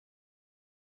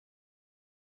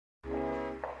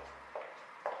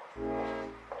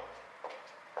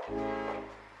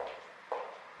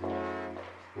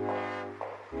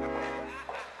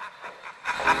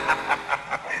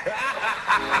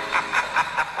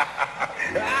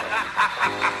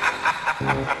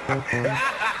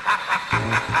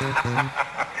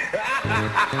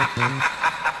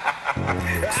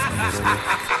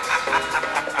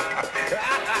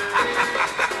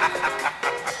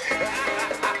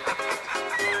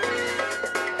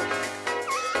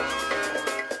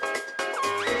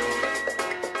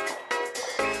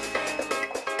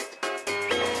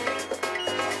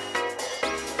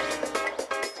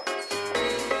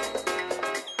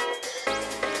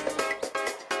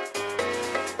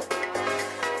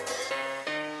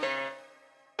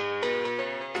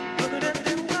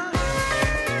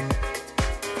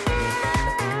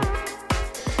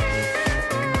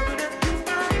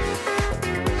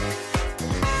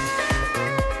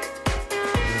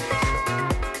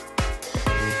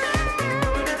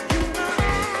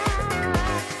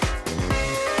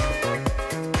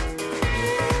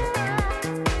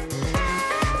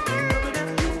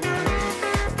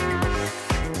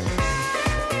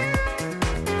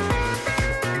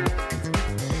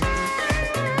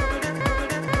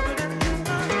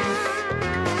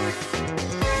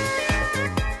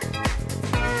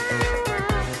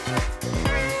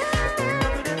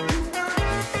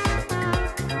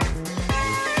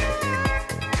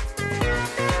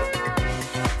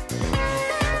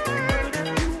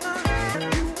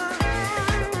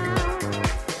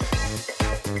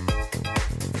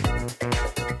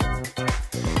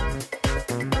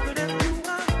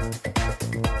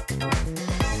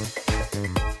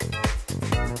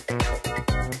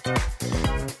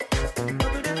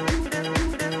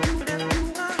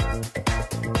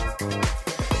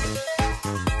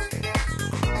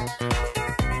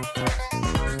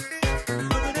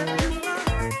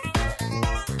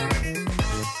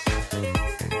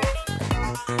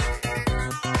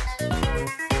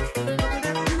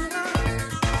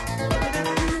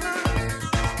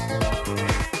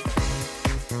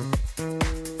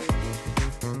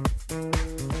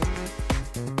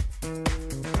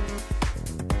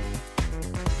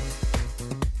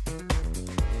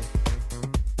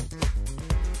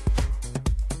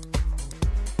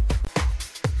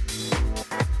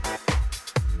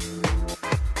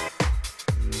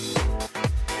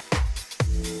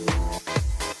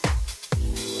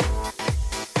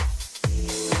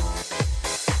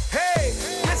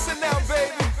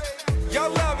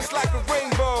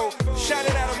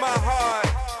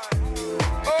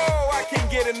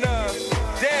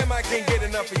can't get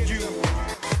enough of you.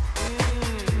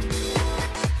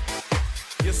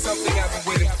 You're something I've been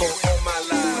waiting for all my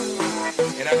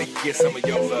life, and I need to get some of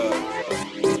your love.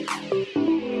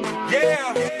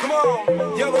 Yeah, come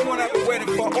on, you're the one I've been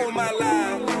waiting for all my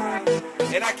life,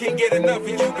 and I can't get enough of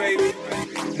you, baby.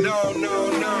 No, no,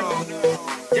 no.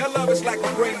 Your love is like a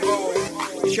rainbow,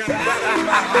 shining right out of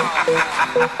my heart.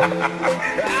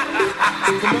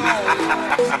 Come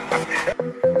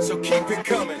on, so keep it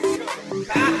coming.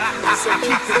 So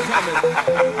keep it coming.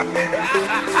 Baby,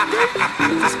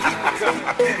 just keep it coming.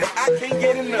 I can't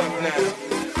get enough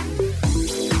now.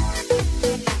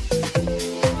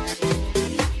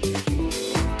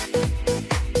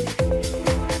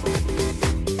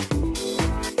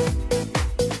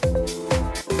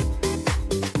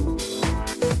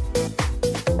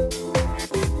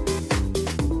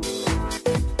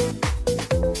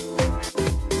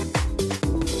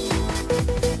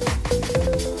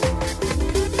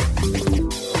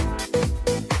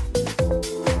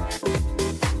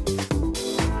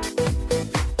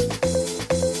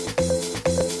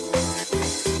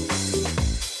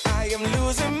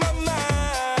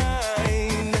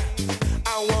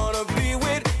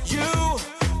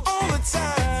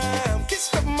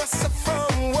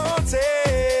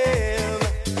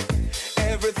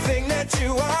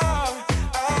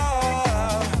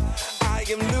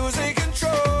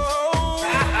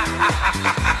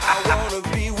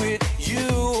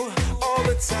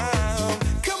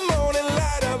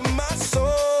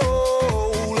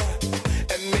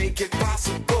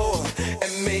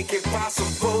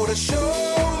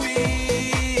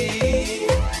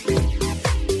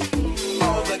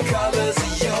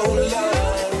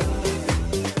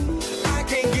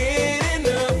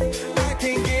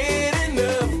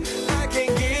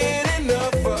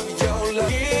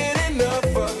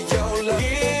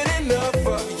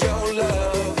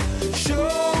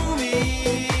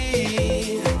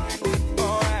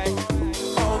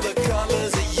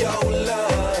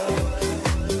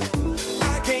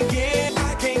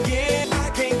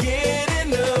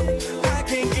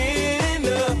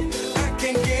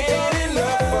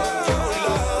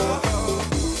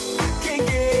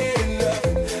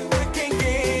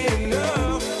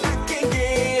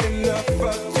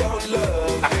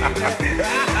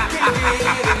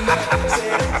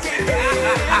 I can't get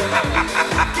enough.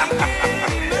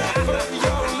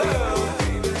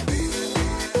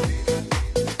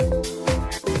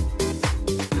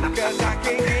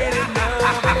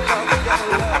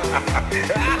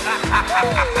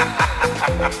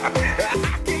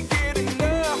 can't get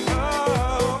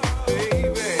enough,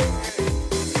 baby.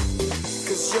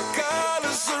 'Cause your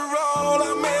colors are all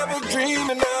I'm ever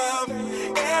dreaming of.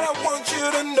 And I want you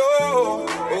to know,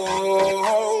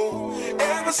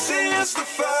 ever since the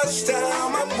first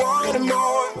time I wanted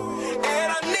more. And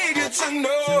I need you to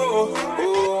know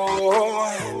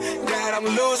that I'm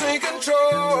losing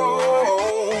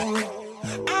control.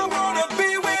 I wanna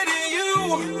be with you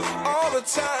all the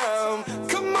time.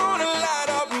 Come on and light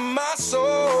up my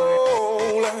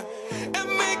soul and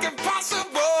make it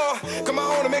possible. Come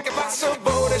on and make it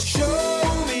possible to show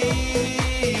me,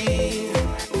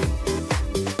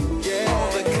 yeah, all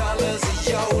the colors of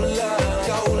your love,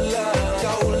 your love,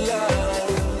 your love.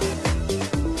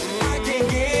 I can't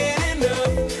get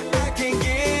enough, I can't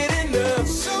get enough,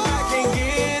 so I can't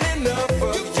get enough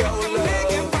of your love.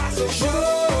 Make it possible. Show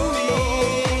me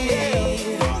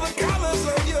all the colors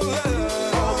of your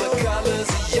love, all the colors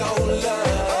of your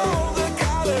love, all the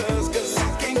colors, 'cause I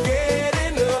can't get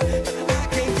enough, I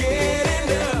can't get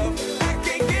enough, I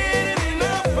can't get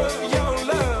enough of your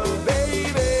love,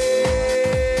 baby.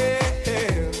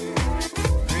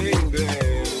 Baby,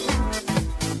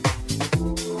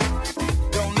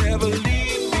 don't ever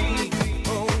leave me,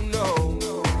 oh no,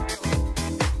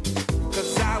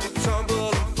 'cause I would tumble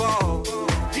and fall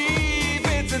deep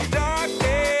into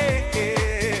darkness.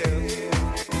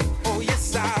 Oh yes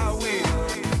I will,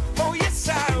 oh yes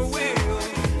I will,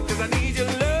 'cause I need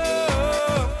your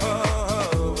love,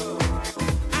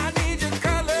 I need your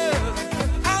colors,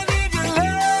 I need your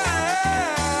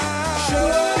love.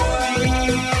 Show me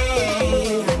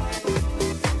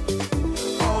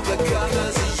all the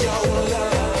colors of your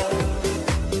love.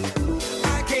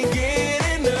 I can't get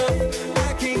enough, I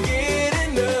can't get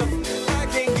enough, I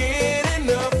can't get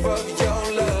enough of your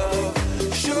love.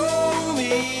 Show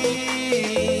me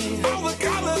all the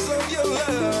colors of your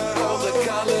love, all the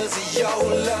colors of your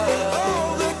love,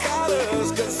 all the colors,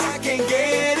 'cause I can't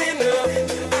get enough,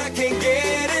 I can't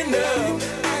get enough,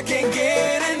 I can't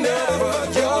get enough of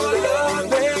your love,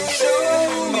 baby. Show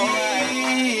me,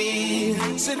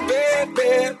 said baby,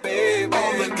 baby,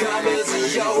 all the colors of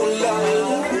your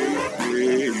love.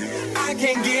 I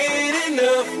can't get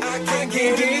enough, I can't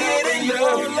get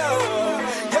enough love,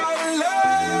 your love.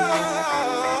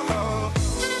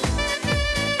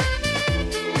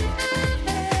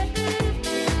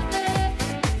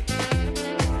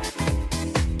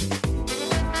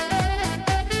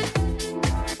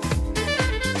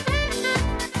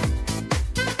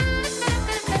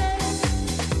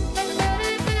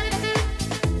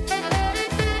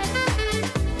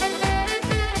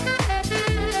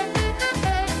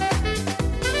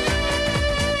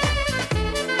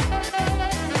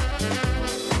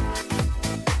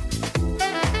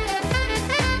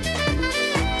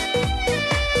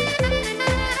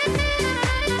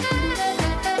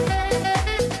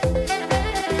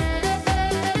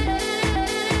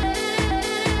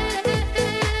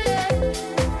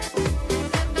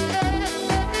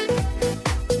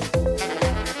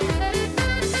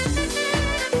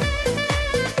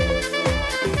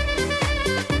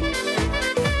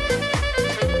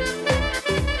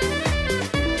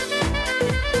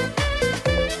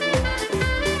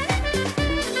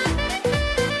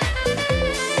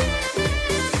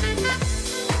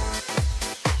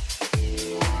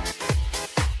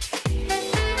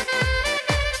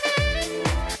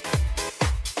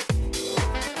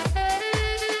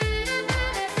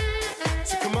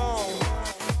 So come on,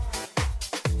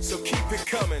 so keep it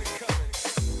coming,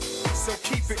 so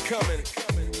keep it coming.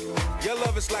 Your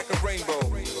love is like a rainbow,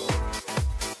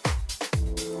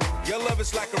 your love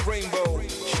is like a rainbow,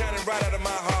 shining right out of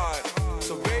my heart.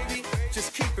 So baby,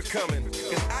 just keep it coming,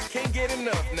 'cause I can't get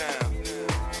enough now.